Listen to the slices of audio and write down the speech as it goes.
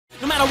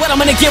matter what, I'm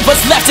gonna give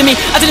what's left of me.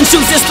 I didn't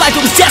choose this life,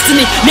 it was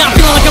destiny. Now I'm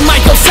feeling like I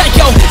might go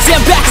psycho.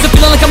 Stand back cause I'm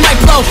feeling like I might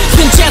blow.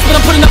 Slim chance but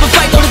I'm putting up a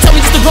fight though. They tell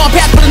me just the wrong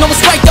path but I know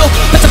it's right though.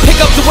 Let's pick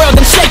up the world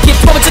and shake it.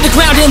 Throw it to the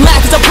ground and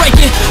laugh as I break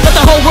it. Let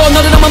the whole world know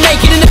that I'ma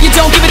make it. And if you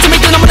don't give it to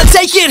me then I'm gonna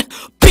take it.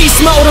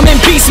 Beast mode, I'm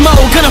in beast mode.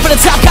 Gunning for the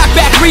top, cock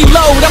back,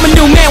 reload. I'm a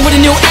new man with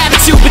a new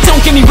attitude, but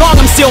don't get me wrong,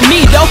 I'm still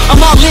me though.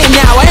 I'm all in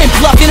now, I ain't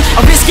bluffing.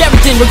 I risk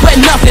everything,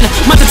 regret nothing.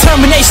 My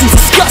determination's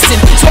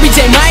disgusting, so every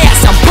day my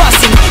ass I'm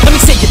busting. Let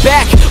me take it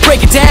back,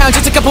 break it down.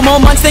 Just a couple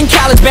more months, then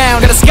college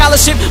bound. Got a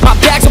scholarship, my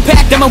bags were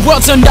packed, then my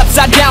world turned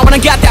upside down when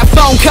I got that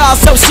phone call,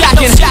 so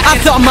shocking.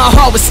 I thought my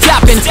heart was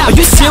stopping. Are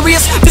you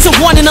serious? This a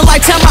one in a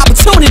lifetime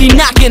opportunity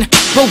knocking.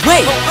 But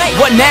wait,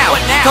 what now?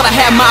 Thought I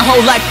had my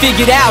whole life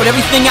figured out.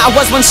 Everything I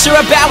was once sure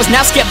about was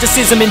now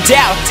skepticism and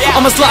doubt.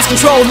 Almost lost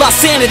control, lost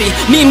sanity.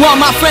 Meanwhile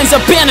my friends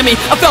abandoned me.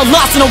 I felt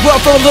lost in the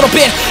world for a little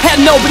bit. Had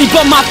nobody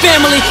but my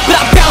family, but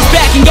I bounced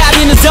back and got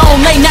in the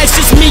zone. Late nights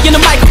just me and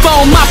the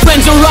microphone. My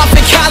friends were off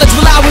at college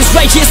while I was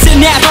right here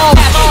sitting at home.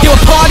 They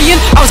were partying,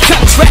 I was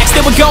cutting tracks.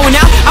 They were going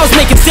out, I was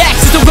making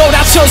stacks. It's the road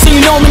I chose, so you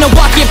know I'm in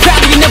Milwaukee. And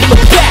proud you never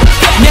look back.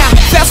 Now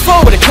fast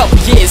forward a couple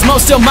years,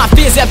 most of my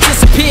fears have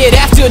disappeared.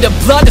 After the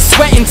blood, the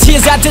sweat and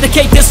tears, I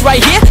dedicate this right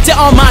here to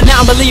all my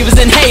non-believers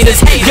and haters.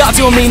 Y'all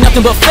doing me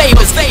nothing but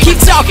favors. Keep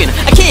talking,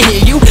 I can't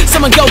hear you.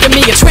 Someone go get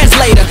me a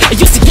translator.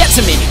 It used to get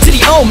to me, to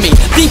the old me.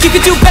 Think you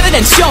could do better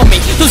than show me.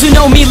 Those who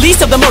know me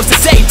least have the most to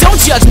say. Don't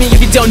judge me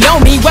if you don't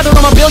know me. Whether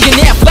I'm a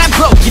billionaire, flat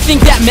broke, you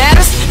think that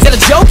matters? Is that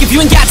a joke? If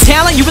you ain't got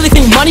talent, you really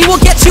think money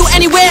will get you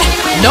anywhere?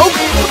 Nope.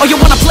 Or you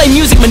wanna play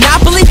music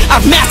Monopoly?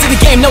 I've mastered the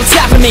game, no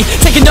tapping me.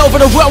 Taking over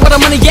the world where the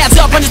money adds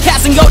up. I'm just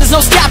passing go, there's no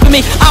stopping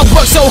me. I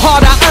work so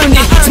hard, I earned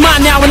it. It's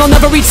mine now and I'll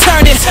never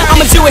return it.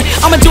 I'ma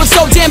do it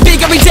so damn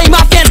big every day,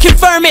 my fans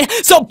confirm it.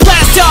 So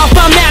blast off,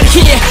 I'm out of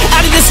here,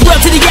 out of this world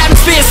to the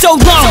atmosphere. So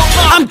long,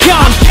 I'm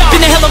gone.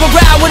 Been a hell of a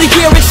ride, what a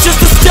year, it's just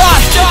the start.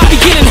 The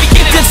beginning,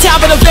 the top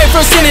of the very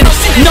first inning.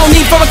 No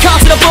need for a call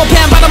to the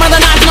bullpen, bottom of the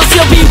ninth and I'll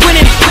still be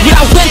winning. What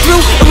I went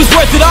through, it was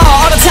worth it all.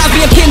 All the times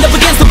being pinned up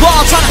against the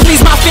wall, trying to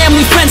please my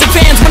family, friends and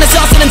fans. When it's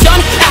all said and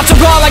done, after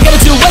all I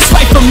gotta do what's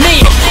right for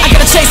me. I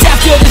gotta chase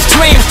after this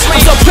dream.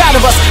 I'm so proud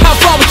of us, how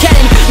far we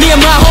came, me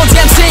and my whole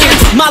damn team.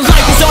 My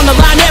life is on the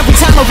line every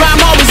time I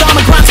rhyme, always on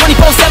the grind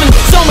 24/7.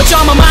 So much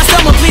on my mind,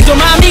 someone please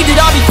remind me that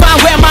I'll be fine.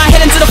 Wear my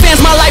head into the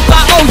fans, my life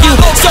I owe you.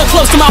 So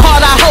close to my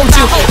heart I hold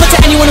you. But to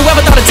anyone who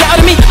ever thought of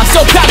doubting me, I'm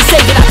so proud to say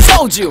that I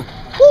told you.